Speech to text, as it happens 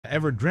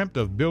Ever dreamt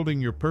of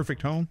building your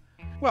perfect home?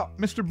 Well,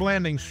 Mr.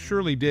 Blandings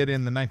surely did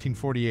in the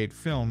 1948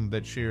 film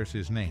that shares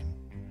his name.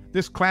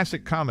 This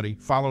classic comedy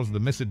follows the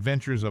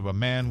misadventures of a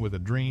man with a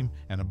dream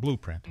and a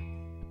blueprint.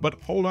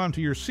 But hold on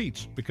to your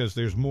seats, because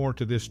there's more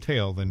to this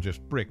tale than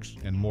just bricks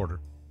and mortar.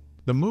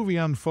 The movie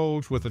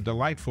unfolds with a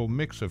delightful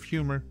mix of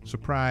humor,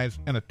 surprise,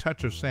 and a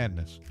touch of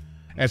sadness.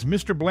 As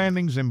Mr.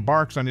 Blandings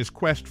embarks on his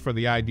quest for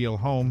the ideal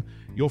home,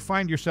 you'll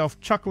find yourself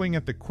chuckling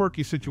at the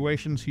quirky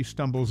situations he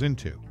stumbles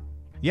into.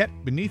 Yet,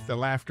 beneath the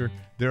laughter,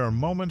 there are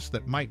moments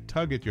that might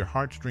tug at your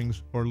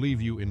heartstrings or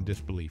leave you in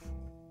disbelief.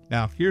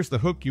 Now, here's the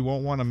hook you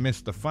won't want to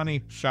miss: the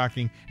funny,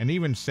 shocking, and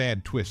even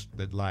sad twists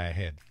that lie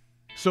ahead.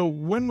 So,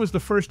 when was the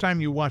first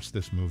time you watched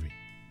this movie?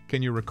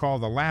 Can you recall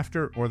the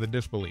laughter or the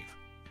disbelief?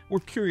 We're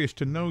curious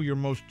to know your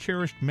most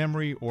cherished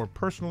memory or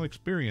personal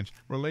experience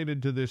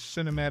related to this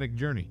cinematic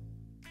journey.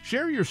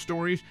 Share your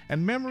stories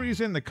and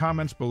memories in the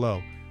comments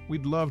below.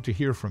 We'd love to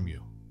hear from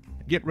you.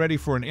 Get ready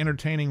for an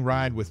entertaining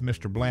ride with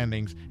Mr.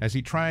 Blandings as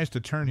he tries to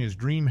turn his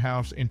dream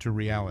house into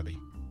reality.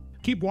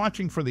 Keep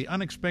watching for the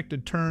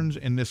unexpected turns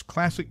in this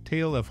classic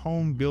tale of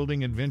home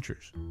building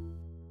adventures.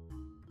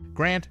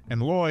 Grant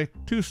and Loy,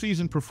 two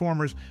seasoned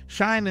performers,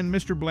 shine in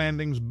Mr.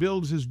 Blandings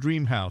Builds His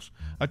Dream House,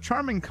 a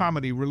charming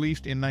comedy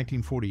released in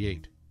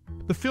 1948.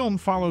 The film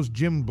follows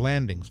Jim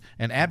Blandings,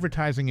 an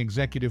advertising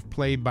executive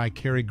played by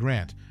Cary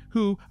Grant,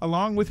 who,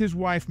 along with his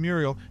wife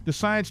Muriel,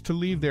 decides to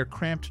leave their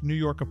cramped New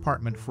York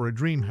apartment for a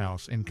dream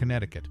house in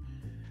Connecticut.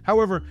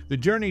 However, the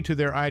journey to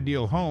their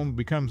ideal home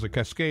becomes a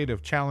cascade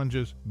of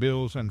challenges,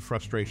 bills, and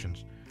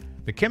frustrations.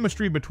 The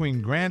chemistry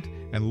between Grant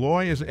and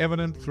Loy is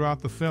evident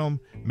throughout the film,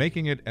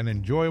 making it an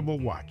enjoyable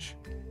watch.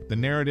 The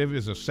narrative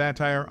is a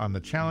satire on the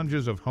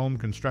challenges of home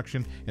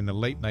construction in the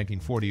late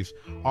 1940s,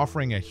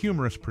 offering a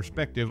humorous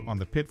perspective on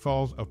the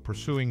pitfalls of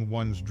pursuing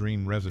one's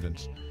dream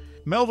residence.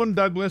 Melvyn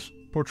Douglas,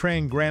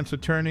 portraying Grant's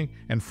attorney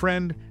and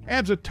friend,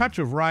 adds a touch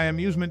of wry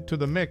amusement to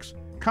the mix,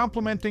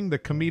 complementing the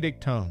comedic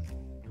tone.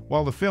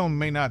 While the film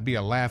may not be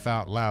a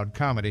laugh-out-loud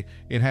comedy,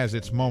 it has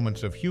its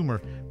moments of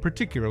humor,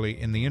 particularly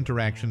in the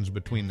interactions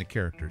between the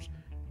characters.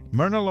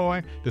 Myrna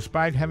Loy,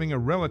 despite having a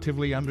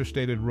relatively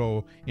understated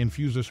role,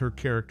 infuses her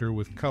character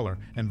with color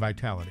and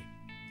vitality.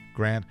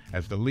 Grant,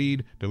 as the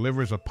lead,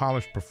 delivers a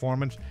polished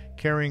performance,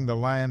 carrying the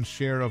lion's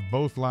share of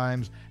both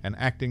lines and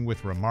acting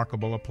with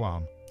remarkable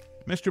aplomb.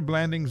 Mr.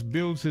 Blandings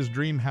Builds His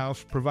Dream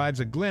House provides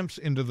a glimpse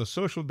into the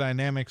social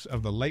dynamics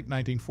of the late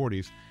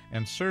 1940s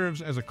and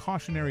serves as a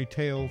cautionary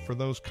tale for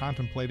those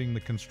contemplating the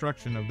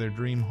construction of their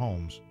dream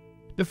homes.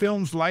 The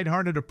film's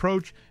lighthearted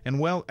approach and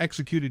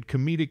well-executed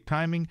comedic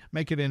timing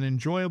make it an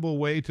enjoyable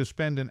way to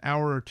spend an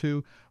hour or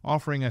two,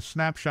 offering a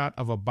snapshot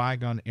of a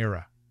bygone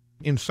era.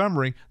 In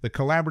summary, the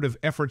collaborative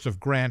efforts of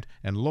Grant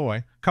and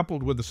Loy,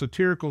 coupled with a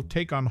satirical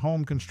take on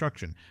home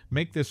construction,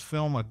 make this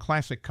film a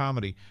classic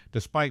comedy,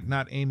 despite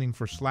not aiming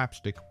for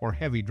slapstick or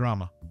heavy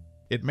drama.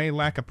 It may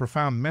lack a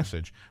profound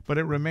message, but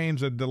it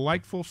remains a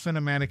delightful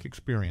cinematic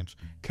experience,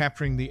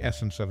 capturing the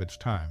essence of its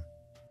time.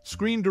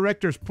 Screen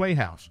Directors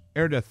Playhouse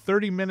aired a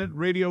 30-minute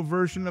radio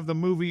version of the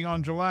movie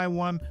on July 1,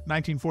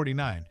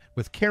 1949,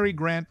 with Cary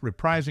Grant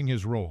reprising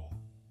his role.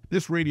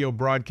 This radio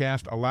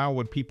broadcast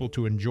allowed people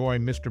to enjoy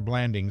Mr.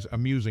 Blandings'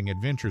 amusing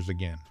adventures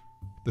again.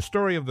 The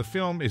story of the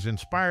film is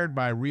inspired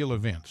by real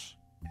events.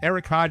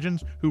 Eric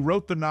Hodgins, who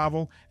wrote the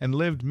novel and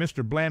lived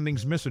Mr.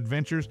 Blandings'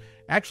 misadventures,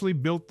 actually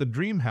built the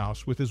dream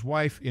house with his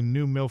wife in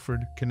New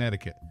Milford,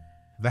 Connecticut.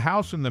 The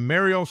house in the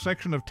Muriel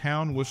section of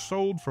town was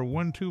sold for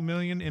 $1.2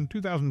 million in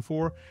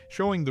 2004,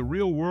 showing the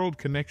real-world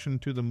connection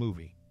to the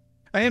movie.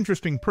 An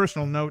interesting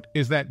personal note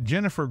is that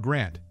Jennifer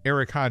Grant,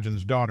 Eric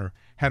Hodgins' daughter,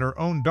 had her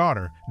own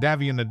daughter,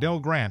 Davian Adele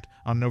Grant,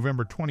 on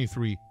November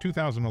 23,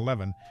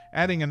 2011,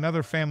 adding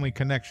another family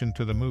connection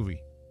to the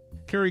movie.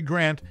 Cary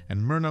Grant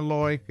and Myrna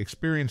Loy,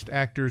 experienced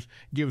actors,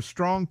 give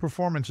strong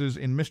performances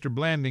in Mr.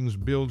 Blandings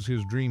Builds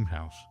His Dream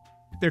House.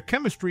 Their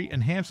chemistry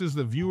enhances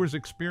the viewer's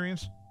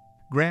experience.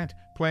 Grant,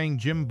 playing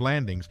Jim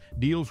Blandings,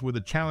 deals with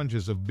the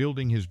challenges of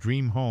building his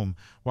dream home,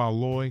 while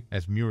Loy,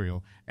 as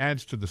Muriel,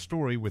 adds to the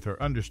story with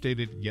her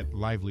understated yet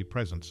lively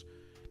presence.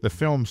 The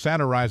film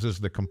satirizes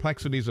the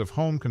complexities of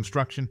home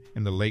construction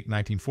in the late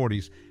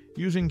 1940s,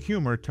 using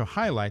humor to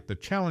highlight the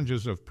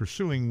challenges of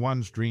pursuing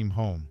one's dream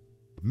home.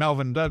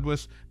 Melvyn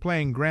Douglas,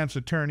 playing Grant's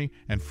attorney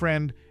and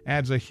friend,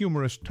 adds a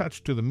humorous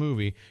touch to the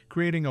movie,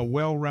 creating a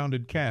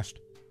well-rounded cast.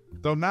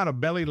 Though not a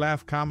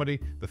belly-laugh comedy,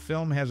 the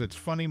film has its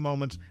funny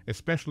moments,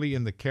 especially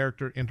in the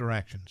character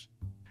interactions.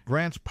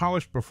 Grant's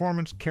polished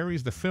performance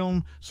carries the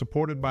film,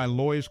 supported by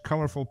Loy's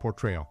colorful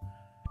portrayal.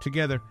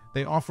 Together,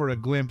 they offer a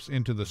glimpse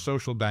into the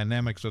social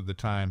dynamics of the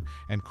time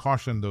and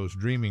caution those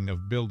dreaming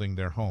of building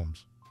their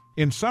homes.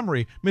 In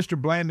summary, Mr.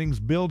 Blandings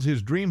Builds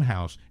His Dream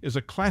House is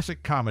a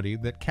classic comedy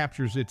that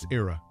captures its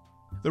era.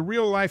 The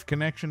real-life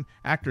connection,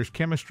 actors'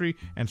 chemistry,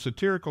 and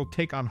satirical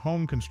take on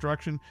home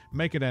construction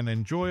make it an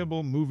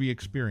enjoyable movie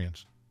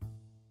experience.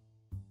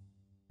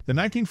 The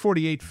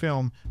 1948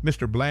 film,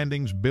 Mr.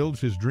 Blandings Builds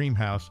His Dream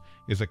House,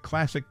 is a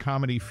classic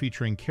comedy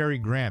featuring Cary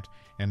Grant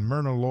and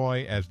Myrna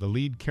Loy as the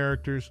lead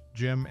characters,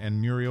 Jim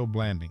and Muriel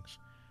Blandings.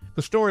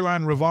 The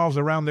storyline revolves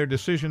around their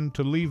decision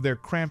to leave their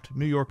cramped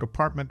New York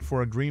apartment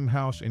for a dream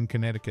house in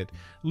Connecticut,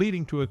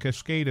 leading to a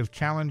cascade of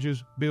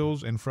challenges,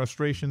 bills, and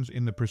frustrations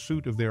in the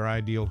pursuit of their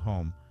ideal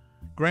home.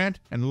 Grant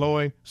and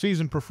Loy,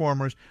 seasoned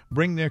performers,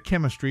 bring their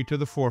chemistry to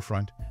the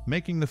forefront,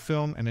 making the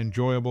film an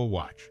enjoyable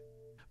watch.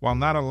 While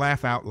not a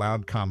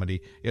laugh-out-loud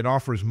comedy, it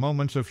offers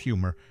moments of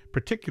humor,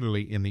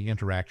 particularly in the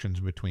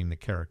interactions between the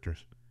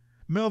characters.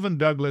 Melvyn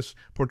Douglas,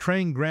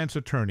 portraying Grant's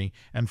attorney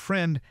and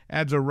friend,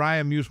 adds a wry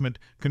amusement,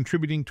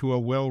 contributing to a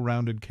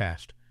well-rounded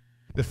cast.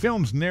 The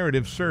film's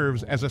narrative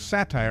serves as a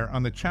satire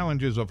on the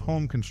challenges of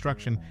home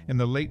construction in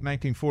the late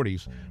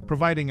 1940s,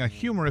 providing a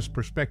humorous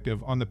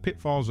perspective on the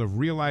pitfalls of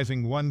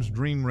realizing one's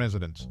dream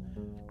residence.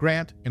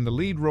 Grant, in the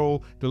lead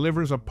role,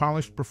 delivers a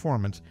polished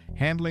performance,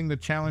 handling the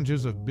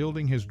challenges of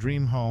building his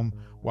dream home,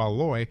 while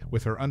Loy,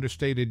 with her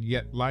understated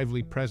yet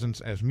lively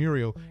presence as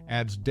Muriel,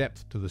 adds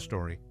depth to the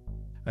story.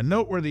 A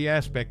noteworthy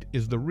aspect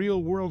is the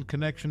real-world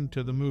connection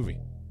to the movie.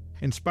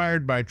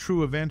 Inspired by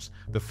true events,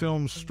 the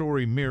film's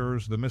story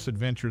mirrors the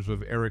misadventures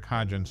of Eric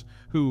Hodgins,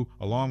 who,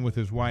 along with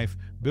his wife,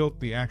 built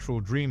the actual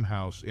dream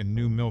house in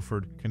New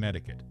Milford,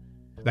 Connecticut.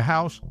 The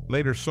house,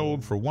 later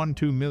sold for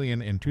 $1.2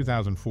 million in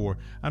 2004,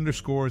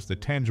 underscores the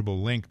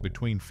tangible link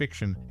between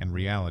fiction and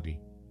reality.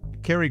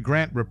 Cary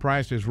Grant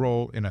reprised his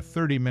role in a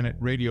 30-minute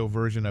radio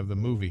version of the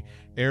movie,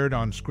 aired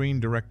on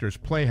Screen Directors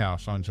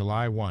Playhouse on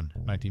July 1,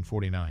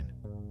 1949.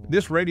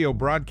 This radio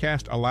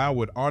broadcast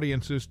allowed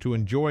audiences to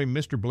enjoy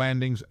Mr.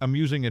 Blandings'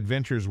 amusing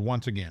adventures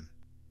once again.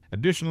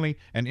 Additionally,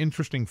 an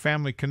interesting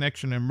family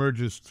connection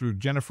emerges through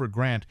Jennifer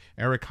Grant,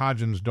 Eric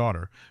Hodgins'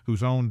 daughter,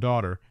 whose own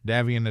daughter,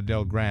 Davian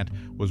Adele Grant,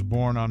 was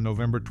born on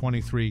November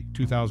 23,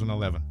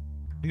 2011.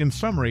 In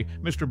summary,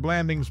 Mr.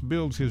 Blandings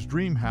Builds His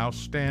Dream House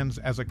stands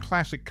as a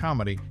classic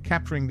comedy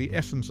capturing the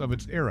essence of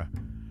its era.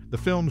 The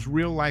film's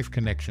real-life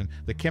connection,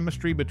 the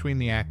chemistry between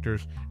the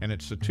actors, and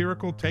its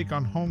satirical take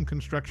on home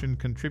construction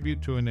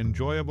contribute to an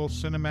enjoyable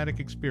cinematic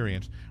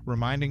experience,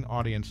 reminding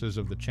audiences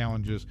of the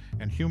challenges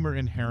and humor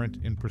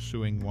inherent in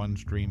pursuing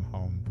one's dream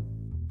home.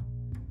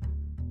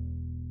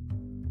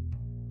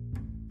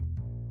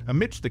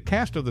 Amidst the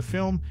cast of the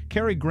film,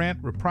 Cary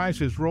Grant reprised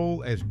his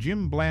role as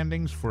Jim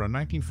Blandings for a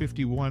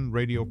 1951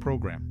 radio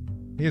program.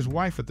 His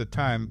wife at the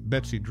time,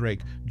 Betsy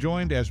Drake,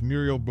 joined as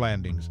Muriel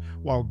Blandings,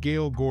 while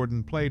Gail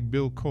Gordon played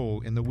Bill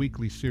Cole in the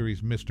weekly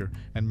series Mr.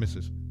 and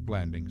Mrs.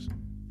 Blandings.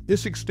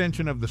 This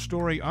extension of the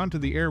story onto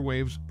the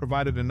airwaves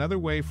provided another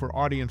way for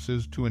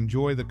audiences to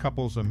enjoy the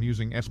couple's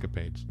amusing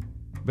escapades.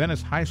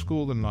 Venice High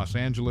School in Los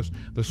Angeles,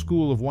 the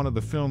school of one of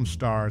the film's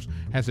stars,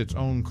 has its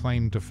own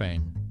claim to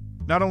fame.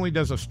 Not only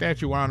does a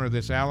statue honor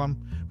this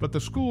alum, but the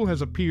school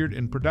has appeared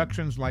in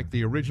productions like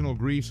The Original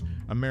Grease,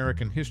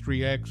 American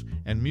History X,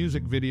 and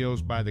music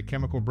videos by the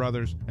Chemical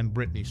Brothers and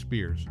Britney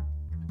Spears.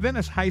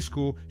 Venice High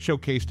School,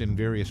 showcased in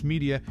various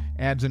media,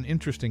 adds an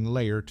interesting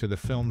layer to the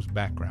film's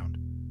background.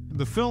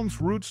 The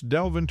film's roots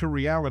delve into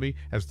reality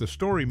as the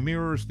story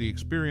mirrors the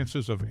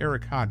experiences of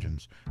Eric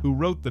Hodgins, who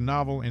wrote the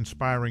novel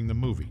inspiring the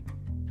movie.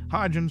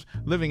 Hodgins,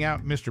 living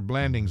out Mr.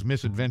 Blandings'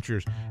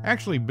 misadventures,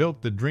 actually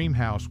built the dream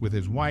house with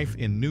his wife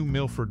in New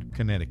Milford,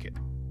 Connecticut.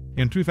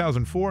 In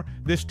 2004,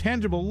 this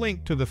tangible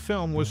link to the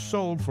film was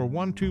sold for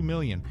 $1.2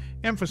 million,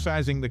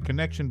 emphasizing the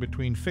connection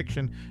between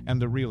fiction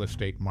and the real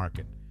estate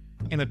market.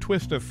 In a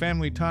twist of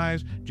family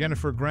ties,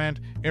 Jennifer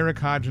Grant, Eric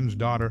Hodgins'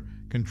 daughter,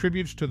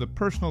 contributes to the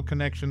personal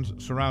connections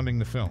surrounding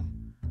the film.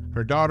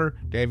 Her daughter,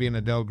 Davian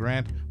Adele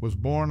Grant, was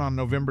born on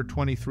November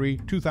 23,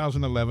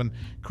 2011,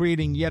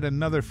 creating yet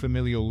another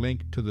familial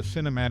link to the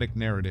cinematic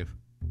narrative.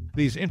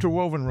 These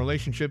interwoven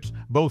relationships,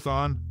 both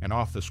on and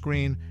off the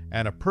screen,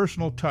 add a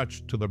personal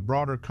touch to the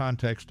broader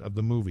context of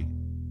the movie.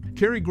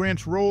 Cary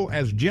Grant's role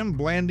as Jim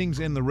Blandings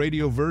in the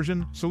radio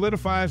version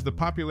solidifies the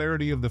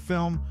popularity of the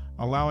film,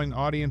 allowing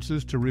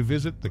audiences to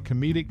revisit the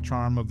comedic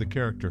charm of the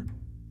character.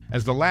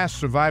 As the last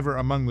survivor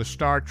among the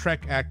Star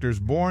Trek actors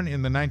born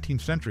in the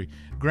 19th century,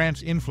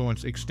 Grant's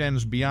influence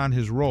extends beyond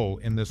his role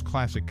in this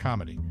classic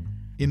comedy.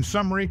 In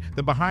summary,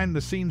 the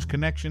behind-the-scenes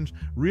connections,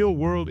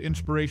 real-world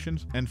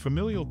inspirations, and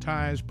familial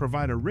ties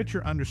provide a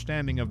richer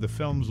understanding of the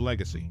film's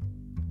legacy.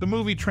 The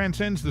movie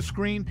transcends the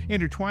screen,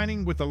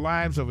 intertwining with the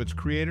lives of its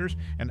creators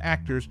and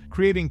actors,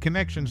 creating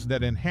connections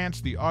that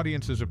enhance the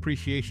audience's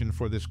appreciation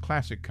for this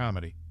classic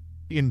comedy.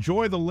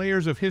 Enjoy the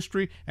layers of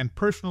history and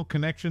personal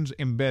connections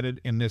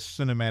embedded in this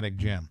cinematic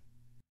gem.